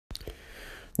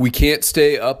We can't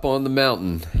stay up on the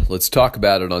mountain. Let's talk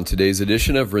about it on today's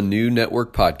edition of Renew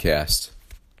Network Podcast.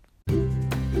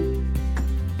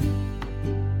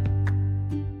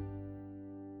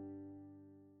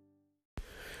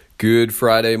 Good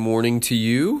Friday morning to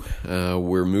you.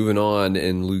 We're moving on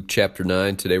in Luke chapter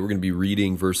 9. Today we're going to be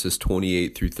reading verses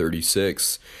 28 through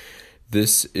 36.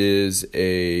 This is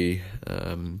a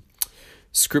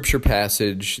scripture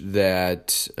passage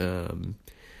that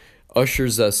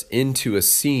ushers us into a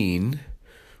scene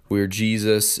where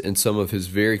Jesus and some of his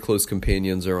very close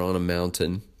companions are on a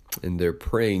mountain and they're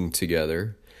praying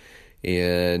together.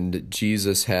 And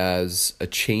Jesus has a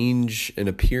change in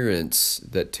appearance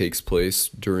that takes place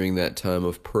during that time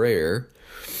of prayer.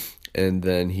 And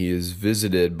then he is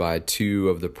visited by two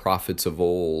of the prophets of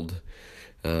old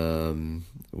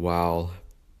while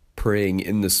praying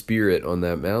in the Spirit on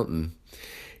that mountain.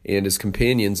 And his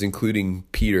companions, including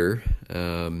Peter,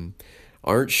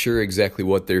 aren't sure exactly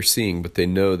what they're seeing, but they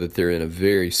know that they're in a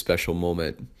very special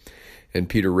moment. And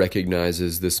Peter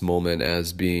recognizes this moment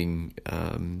as being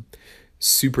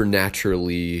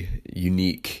supernaturally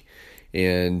unique.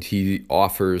 And he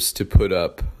offers to put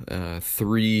up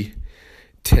 3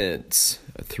 tents,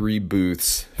 3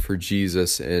 booths for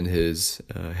Jesus and his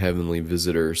heavenly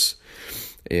visitors.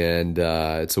 And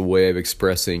it's a way of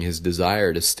expressing his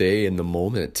desire to stay in the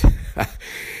moment.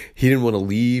 He didn't want to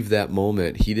leave that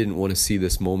moment. He didn't want to see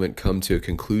this moment come to a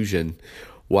conclusion.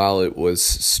 While it was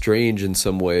strange in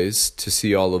some ways to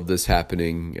see all of this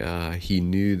happening, he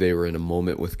knew they were in a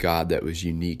moment with God that was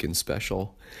unique and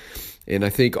special. And I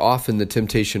think often the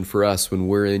temptation for us when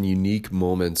we're in unique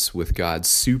moments with God,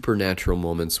 supernatural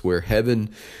moments where heaven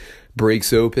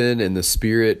breaks open and the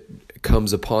Spirit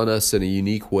comes upon us in a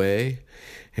unique way,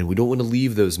 and we don't want to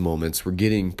leave those moments. We're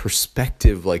getting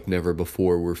perspective like never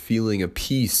before. We're feeling a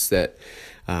peace that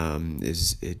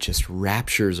it just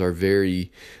raptures our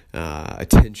very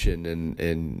attention,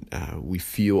 and we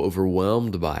feel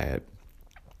overwhelmed by it.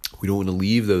 We don't want to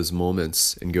leave those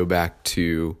moments and go back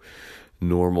to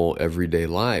normal everyday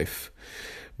life.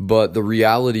 But the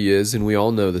reality is, and we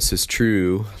all know this is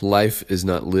true, life is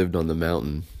not lived on the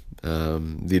mountain.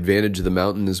 The advantage of the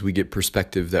mountain is we get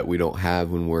perspective that we don't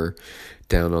have when we're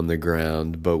down on the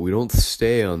ground, but we don't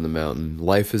stay on the mountain.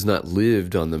 Life is not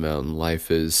lived on the mountain. Life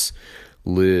is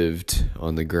lived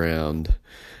on the ground.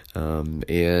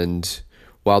 And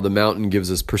while the mountain gives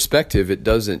us perspective, it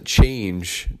doesn't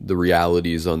change the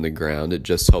realities on the ground. It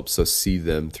just helps us see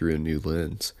them through a new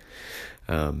lens.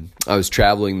 I was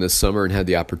traveling this summer and had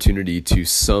the opportunity to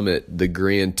summit the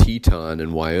Grand Teton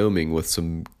in Wyoming with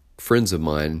some friends of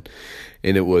mine,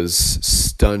 and it was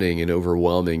stunning and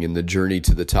overwhelming, and the journey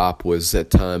to the top was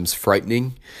at times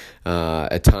frightening.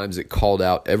 At times it called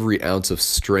out every ounce of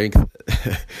strength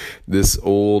this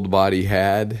old body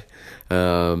had,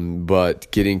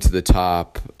 but getting to the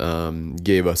top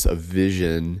gave us a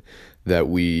vision that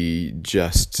we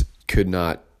just could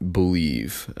not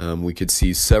believe. We could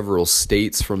see several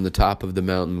states from the top of the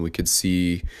mountain. We could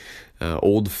see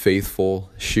Old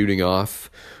Faithful shooting off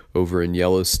over in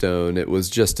Yellowstone. It was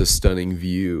just a stunning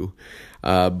view.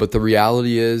 But the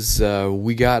reality is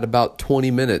we got about 20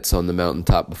 minutes on the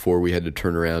mountaintop before we had to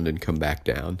turn around and come back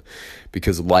down,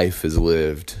 because life is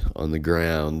lived on the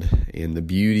ground, and the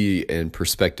beauty and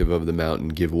perspective of the mountain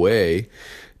give way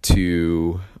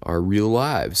to our real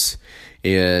lives.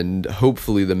 And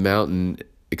hopefully the mountain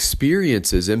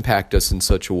experiences impact us in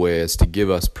such a way as to give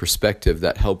us perspective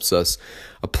that helps us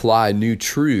apply new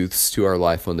truths to our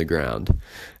life on the ground.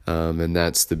 And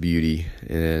that's the beauty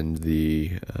and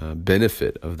the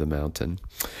benefit of the mountain.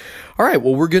 All right,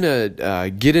 well, we're going to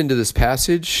get into this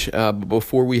passage. But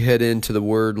before we head into the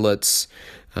Word, let's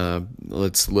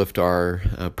lift our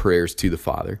prayers to the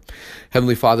Father.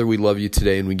 Heavenly Father, we love you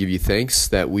today, and we give you thanks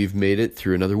that we've made it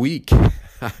through another week.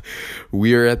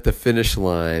 We are at the finish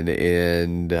line,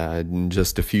 and in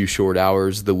just a few short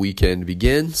hours, the weekend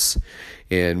begins.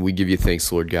 And we give you thanks,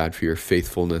 Lord God, for your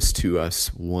faithfulness to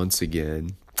us once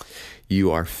again.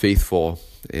 You are faithful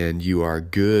and you are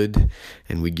good,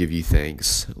 and we give you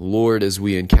thanks. Lord, as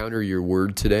we encounter your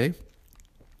word today,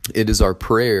 it is our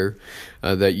prayer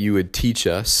that you would teach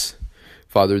us,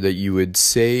 Father, that you would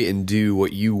say and do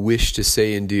what you wish to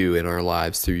say and do in our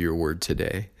lives through your word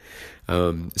today.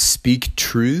 Speak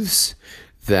truths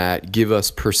that give us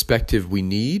perspective we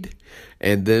need.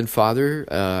 And then,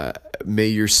 Father, may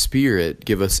your Spirit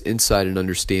give us insight and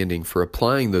understanding for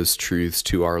applying those truths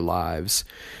to our lives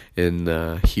in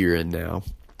here and now.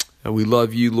 We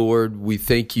love you, Lord. We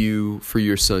thank you for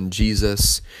your Son,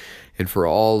 Jesus, and for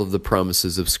all of the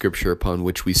promises of Scripture upon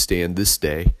which we stand this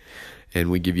day. And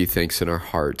we give you thanks in our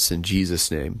hearts. In Jesus'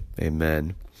 name,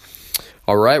 amen.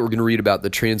 All right, we're going to read about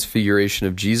the transfiguration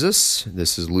of Jesus.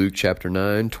 This is Luke chapter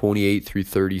 9, 28 through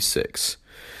 36.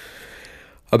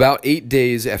 About 8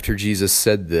 days after Jesus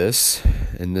said this,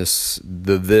 and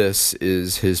this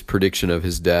is his prediction of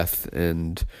his death,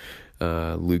 and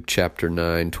Luke chapter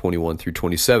 9, 21 through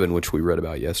 27, which we read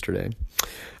about yesterday.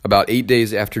 About 8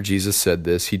 days after Jesus said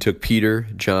this, he took Peter,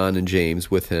 John, and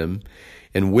James with him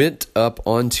and went up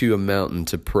onto a mountain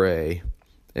to pray.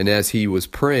 And as he was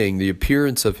praying, the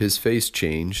appearance of his face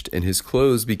changed, and his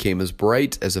clothes became as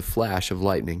bright as a flash of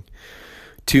lightning.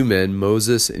 2 men,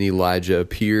 Moses and Elijah,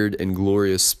 appeared in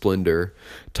glorious splendor,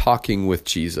 talking with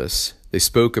Jesus. They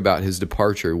spoke about his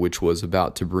departure, which he was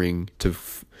about to bring to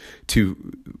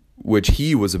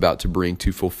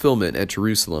fulfillment at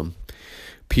Jerusalem.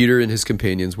 Peter and his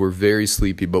companions were very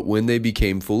sleepy, but when they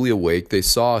became fully awake, they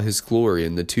saw his glory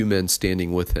and the 2 men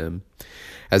standing with him.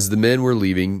 As the men were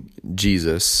leaving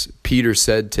Jesus, Peter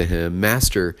said to him,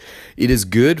 "Master, it is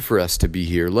good for us to be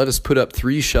here. Let us put up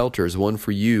 3 shelters, one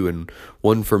for you and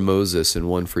one for Moses and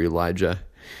one for Elijah."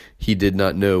 He did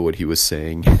not know what he was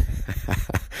saying.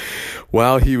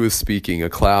 While he was speaking, a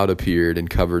cloud appeared and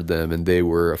covered them, and they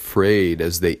were afraid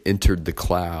as they entered the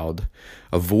cloud.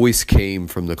 A voice came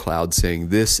from the cloud saying,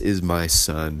 "This is my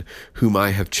son, whom I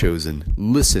have chosen.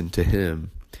 Listen to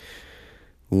him."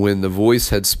 When the voice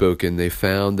had spoken, they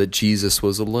found that Jesus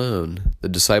was alone. The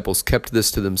disciples kept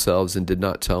this to themselves and did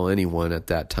not tell anyone at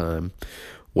that time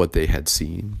what they had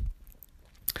seen.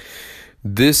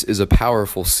 This is a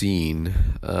powerful scene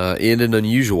and an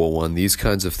unusual one. These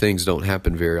kinds of things don't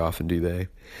happen very often, do they?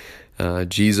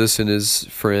 Jesus and his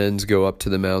friends go up to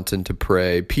the mountain to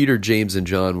pray. Peter, James, and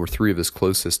John were 3 of his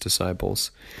closest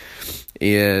disciples.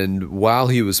 And while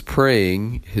he was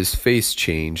praying, his face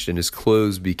changed and his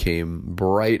clothes became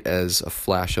bright as a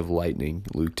flash of lightning,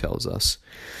 Luke tells us.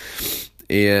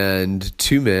 And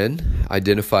 2 men,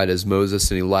 identified as Moses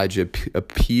and Elijah,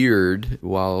 appeared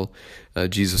while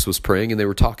Jesus was praying, and they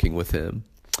were talking with him.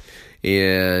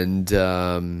 And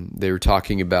they were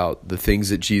talking about the things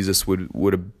that Jesus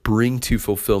would bring to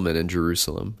fulfillment in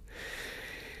Jerusalem.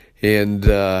 And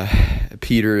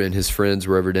Peter and his friends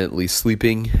were evidently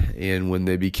sleeping, and when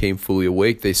they became fully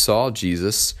awake, they saw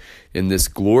Jesus in this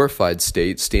glorified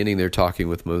state, standing there talking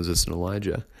with Moses and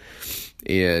Elijah.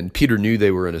 And Peter knew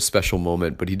they were in a special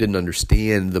moment, but he didn't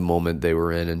understand the moment they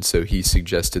were in, and so he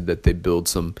suggested that they build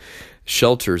some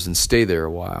shelters and stay there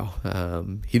a while.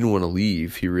 He didn't want to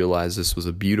leave. He realized this was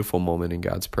a beautiful moment in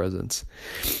God's presence.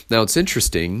 Now, it's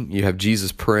interesting. You have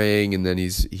Jesus praying, and then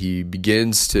he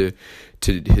begins to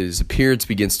his appearance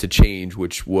begins to change,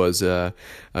 which was a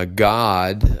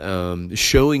God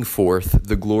showing forth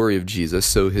the glory of Jesus,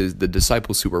 so the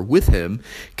disciples who were with him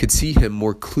could see him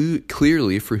more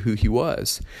clearly for who he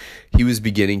was. He was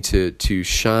beginning to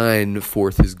shine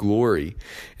forth his glory,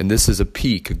 and this is a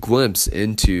peek, a glimpse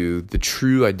into the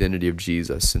true identity of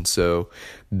Jesus. And so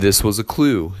this was a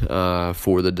clue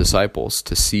for the disciples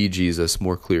to see Jesus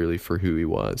more clearly for who he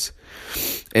was.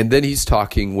 And then he's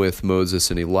talking with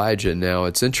Moses and Elijah. Now,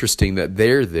 it's interesting that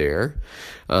they're there.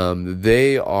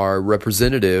 They are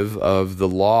representative of the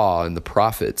law and the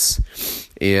prophets.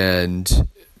 And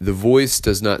the voice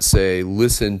does not say,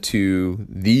 "Listen to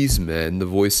these men." The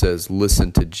voice says,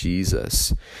 "Listen to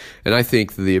Jesus." And I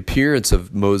think the appearance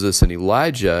of Moses and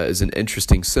Elijah is an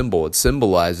interesting symbol. It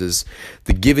symbolizes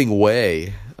the giving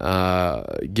way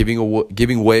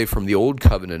from the old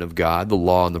covenant of God, the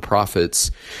law and the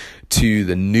prophets, to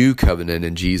the new covenant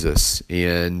in Jesus.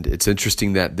 And it's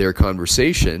interesting that their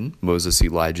conversation, Moses,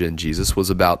 Elijah, and Jesus, was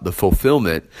about the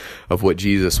fulfillment of what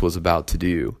Jesus was about to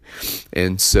do.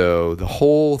 And so the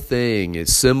whole thing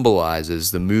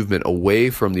symbolizes the movement away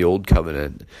from the old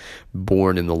covenant,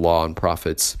 born in the law and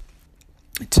prophets,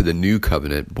 to the new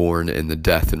covenant, born in the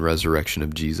death and resurrection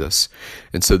of Jesus.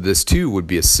 And so this too would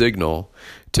be a signal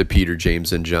to Peter,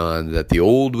 James, and John that the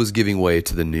old was giving way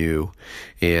to the new,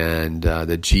 and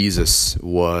that Jesus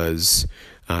was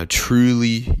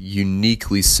truly,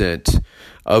 uniquely sent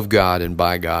of God and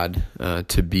by God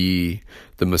to be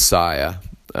the Messiah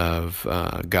of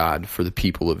God for the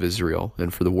people of Israel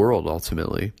and for the world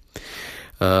ultimately.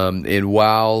 And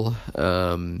while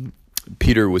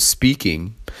Peter was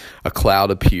speaking, a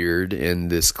cloud appeared, and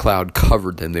this cloud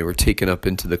covered them. They were taken up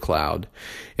into the cloud.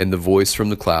 And the voice from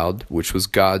the cloud, which was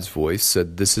God's voice,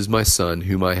 said, "This is my son,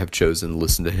 whom I have chosen.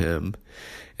 Listen to him."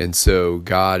 And so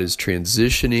God is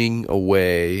transitioning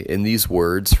away in these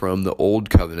words from the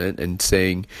old covenant and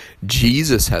saying,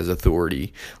 Jesus has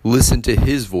authority. Listen to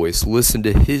his voice. Listen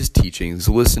to his teachings.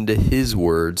 Listen to his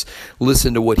words.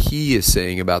 Listen to what he is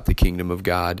saying about the kingdom of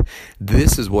God.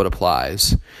 This is what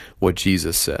applies, what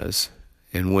Jesus says.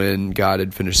 And when God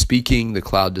had finished speaking, the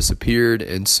cloud disappeared,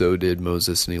 and so did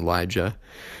Moses and Elijah.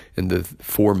 And the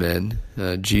four men,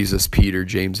 Jesus, Peter,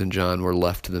 James, and John, were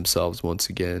left to themselves once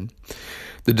again.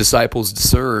 The disciples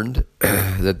discerned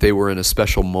that they were in a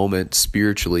special moment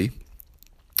spiritually,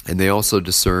 and they also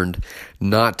discerned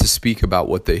not to speak about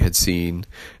what they had seen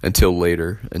until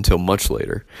much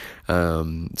later.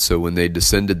 So when they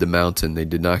descended the mountain, they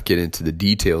did not get into the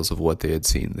details of what they had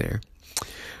seen there.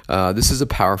 This is a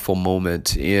powerful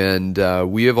moment, and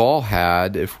we have all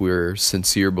had, if we're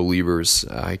sincere believers,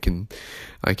 I can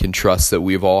trust that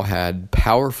we've all had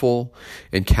powerful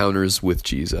encounters with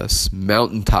Jesus,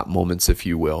 mountaintop moments, if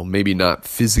you will. Maybe not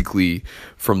physically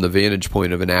from the vantage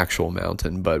point of an actual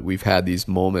mountain, but we've had these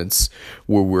moments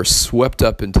where we're swept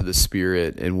up into the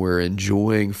Spirit and we're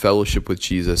enjoying fellowship with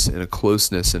Jesus in a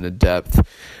closeness and a depth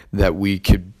that we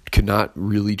could not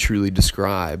really truly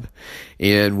describe.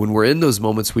 And when we're in those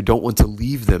moments, we don't want to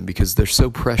leave them because they're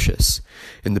so precious.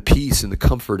 And the peace and the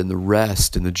comfort and the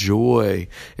rest and the joy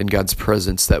in God's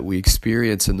presence that we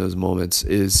experience in those moments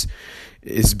is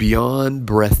beyond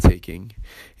breathtaking.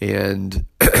 And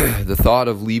the thought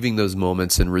of leaving those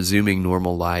moments and resuming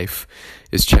normal life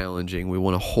is challenging. We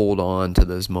want to hold on to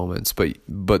those moments,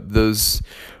 but those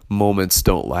moments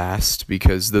don't last,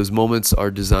 because those moments are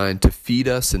designed to feed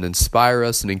us and inspire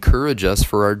us and encourage us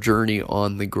for our journey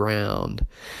on the ground.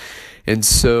 And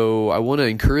so I want to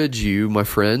encourage you, my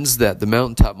friends, that the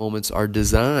mountaintop moments are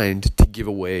designed to give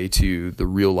away to the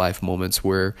real life moments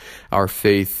where our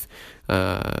faith,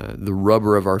 the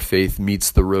rubber of our faith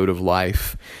meets the road of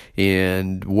life,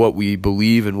 and what we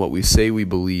believe and what we say we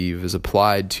believe is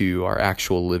applied to our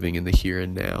actual living in the here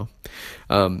and now.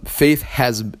 Faith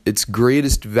has its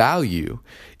greatest value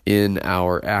in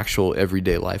our actual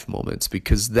everyday life moments,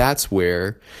 because that's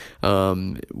where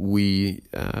we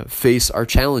face our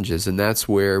challenges, and that's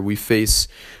where we face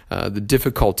the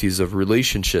difficulties of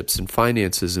relationships and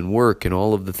finances and work and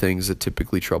all of the things that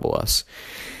typically trouble us.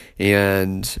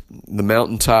 And the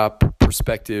mountaintop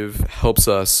perspective helps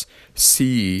us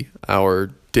see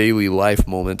our daily life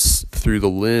moments through the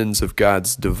lens of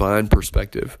God's divine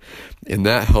perspective. And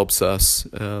that helps us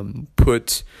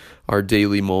put our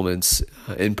daily moments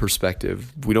in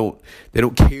perspective. They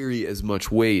don't carry as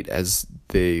much weight as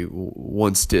they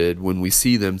once did when we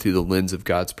see them through the lens of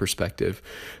God's perspective,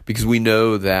 because we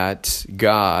know that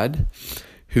God,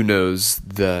 who knows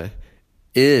the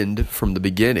end from the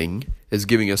beginning, is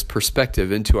giving us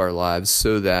perspective into our lives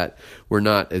so that we're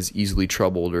not as easily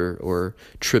troubled or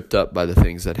tripped up by the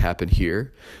things that happen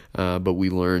here, but we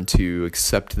learn to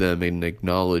accept them and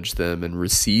acknowledge them and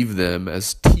receive them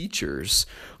as teachers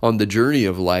on the journey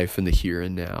of life in the here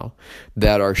and now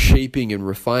that are shaping and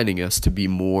refining us to be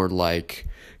more like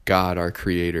God, our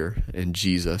Creator, and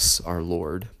Jesus, our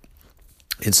Lord.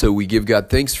 And so we give God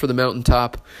thanks for the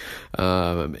mountaintop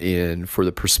and for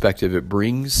the perspective it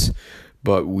brings,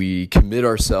 but we commit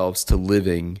ourselves to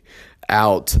living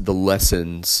out the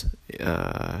lessons in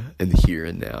the here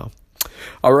and now.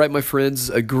 All right, my friends,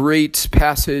 a great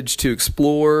passage to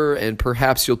explore, and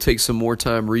perhaps you'll take some more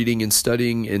time reading and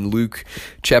studying in Luke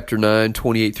chapter 9,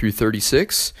 28 through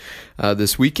 36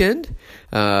 this weekend.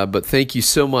 But thank you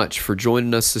so much for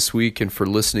joining us this week and for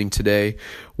listening today.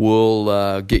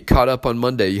 We'll get caught up on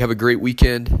Monday. You have a great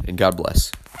weekend, and God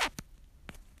bless.